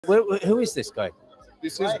Who is this guy?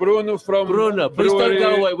 This is Bruno from Bruno, please don't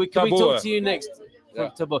go away. Can we Taboa. talk to you next? Yeah.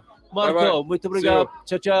 Taboa. Bye-bye. Marco, muito obrigado.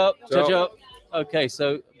 Ciao, ciao. Ciao, Ciao. ciao. Okay,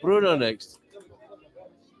 so Bruno next.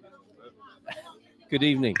 Good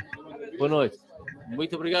evening. Boa noite.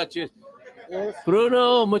 Muito obrigado. Cheers.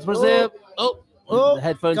 Bruno, muito prazer. Oh, the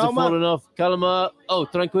headphones have fallen off. Calma. Oh,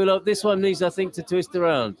 tranquilo. This one needs, I think, to twist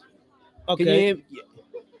around. Okay. Can you hear me?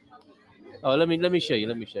 Oh, let me show you.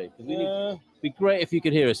 Let me show you. 'Cause we need, be great if you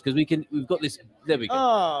could hear us because we've got this. There we go.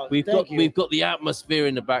 Oh, we've got the atmosphere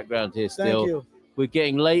in the background here still. Thank you. We're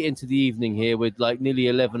getting late into the evening here. We're like nearly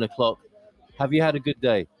 11 o'clock. Have you had a good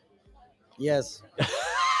day? Yes.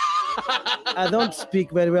 I don't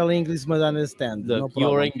speak very well English, but I understand. Look, No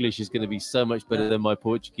problem. your English is going to be so much better than my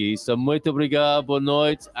Portuguese. So muito obrigado, boa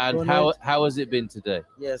noite. And Boa how noite. how has it been today?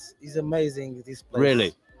 Yes, it's amazing this place.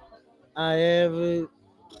 Really? I have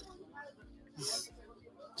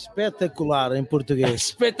espetacular em português.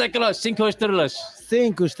 Espetacular, 5 estrelas.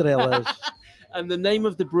 5 estrelas. And the name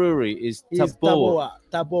of the brewery is Is Taboa.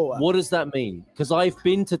 Taboa. What does that mean? Because I've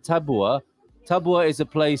been to Taboa. Taboa is a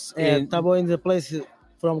place in Taboa is a place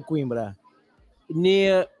from Coimbra.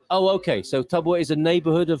 near. Oh, okay. So Taboa is a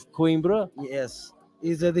neighborhood of Coimbra. Yes,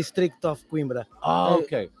 it's a district of Coimbra. Oh,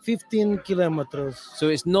 okay. 15 kilometers. So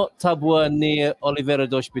it's not Taboa near Oliveira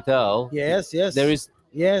do Hospital. Yes, yes. There is.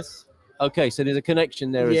 Yes. Okay, so there's a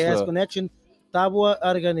connection there as Yes, well. connection. Taboa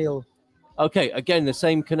Arganil. Okay, again the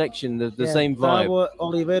same connection, the Yeah, same vibe. Taboa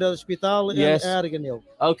Oliveira Hospital Yes. and Arganil.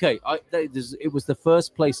 Okay, it was the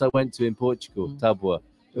first place I went to in Portugal, Taboa.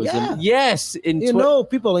 It was Yeah. yes, in You know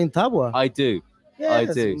people in Taboa? I do. I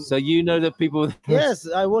Yes. do. So you know the people. Yes,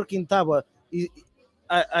 I work in Taboa.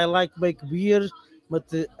 I like make beer, but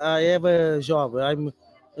I have a job. I'm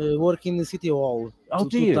working in the city hall. Oh, to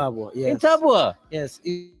do you? Taboa. Yes. In Taboa. Yes,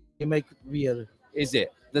 I make beer. Is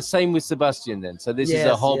it the same with Sebastian then? So this is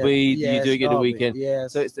a Yes, hobby. yes, You do it at the hobby, weekend.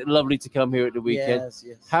 Yes. So it's lovely to come here at the weekend. Yes,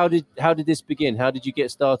 yes. How did this begin? How did you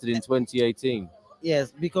get started in 2018?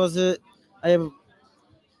 Yes, because I have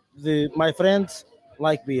my friends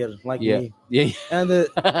like beer, like Yeah, me, yeah. and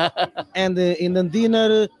in the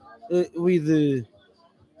dinner with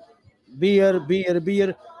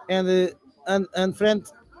beer, and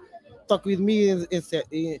friends talk with me and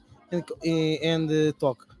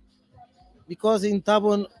talk because in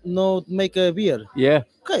Taboa no make a beer. Yeah.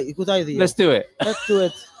 Okay, good idea. Let's do it. Let's do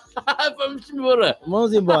it. Vamos embora.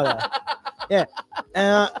 Vamos embora. Yeah,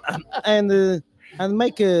 and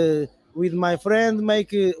make with my friend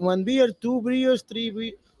make 1 beer, 2 beers, 3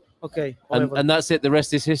 beers. Okay, whatever. And that's it. The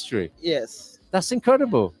rest is history. Yes. That's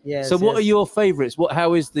incredible. Yes. So what are yes. your favorites?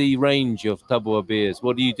 How is the range of Taboa beers?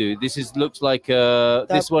 What do you do? Looks like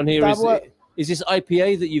this one here is this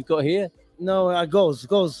IPA that you've got here? No, goes.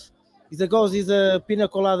 It's a pina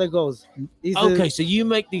colada goes. Okay, so you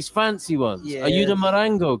make these fancy ones. Are you the Yes.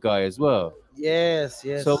 Marango guy as well? Yes,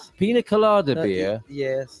 yes. So pina colada beer.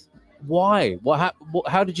 Yes. Why?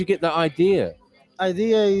 How did you get that idea?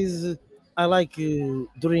 Idea is I like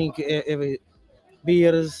drink every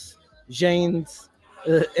beers, gins,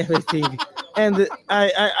 everything, and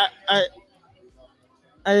I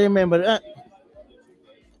remember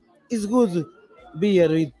it's good beer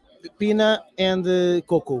with pina and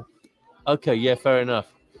cocoa. Okay, yeah, fair enough.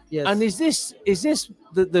 Yes. And is this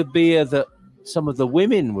the beer that some of the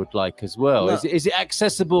women would like as well? No. Is it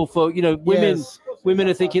accessible for women? Yes. Women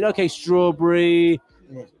are thinking, okay, strawberry,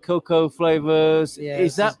 Yeah. cocoa flavors. Yes.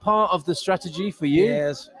 Is that part of the strategy for you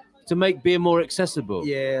Yes. to make beer more accessible?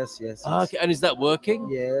 Yes. Yes. Okay, and is that working?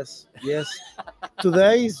 Yes. Yes.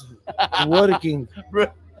 Today is working.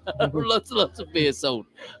 lots of beer sold.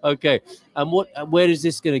 Okay, and where is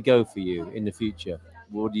this going to go for you in the future?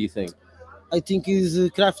 What do you think? I think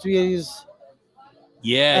is craft beer is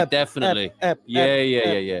Yeah, Up, definitely. up,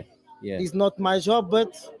 Yeah. It's not my job,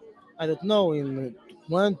 but I don't know in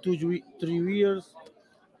 1, 2, 3 years.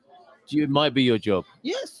 It might be your job.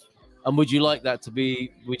 Yes. And would you like that to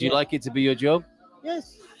be? Would you Yeah. like it to be your job?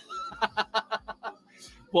 Yes.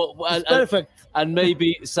 Well, It's perfect. and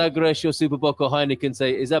maybe Sagres or Superboc or Heineken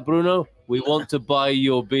say, "Is that Bruno? We want to buy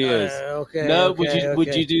your beers." Okay. No, okay, would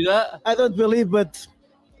okay. you do that? I don't believe, but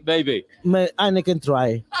Maybe. I can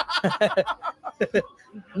try.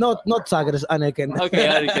 not Sagres, Anakin. Okay,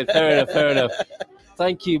 Heineken. Fair enough.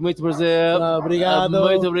 Thank you. Muito prazer. Obrigado.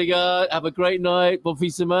 Muito obrigado. Have a great night. Bom fim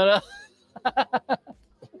de semana.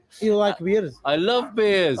 You like beers? I love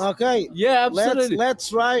beers. Okay. Yeah, absolutely. Let's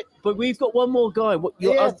try. But we've got one more guy.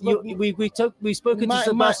 Yes, but We've spoken to my-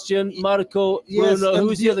 Sebastian, Marco, Yes, Bruno. and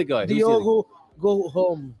Who's the other guy? Who's the other guy? Diogo, go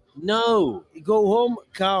home. No. Go home.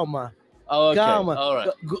 Calma. Oh, okay. Calma. All right.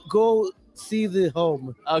 Go see the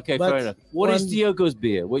home. Okay, But fair enough. What is one- Diogo's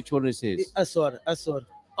beer? Which one is his? Azor.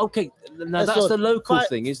 Okay, now that's Azor. the local Fi-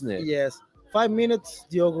 thing, isn't it? Yes. 5 minutes,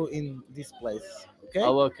 Diogo, in this place. Okay.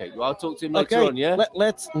 Oh, okay. Well, I'll talk to him later Okay. on, yeah?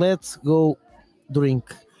 Let's go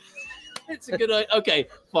drink. It's a good idea. Okay,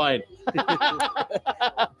 fine.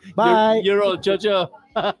 Bye. You're on, Jojo.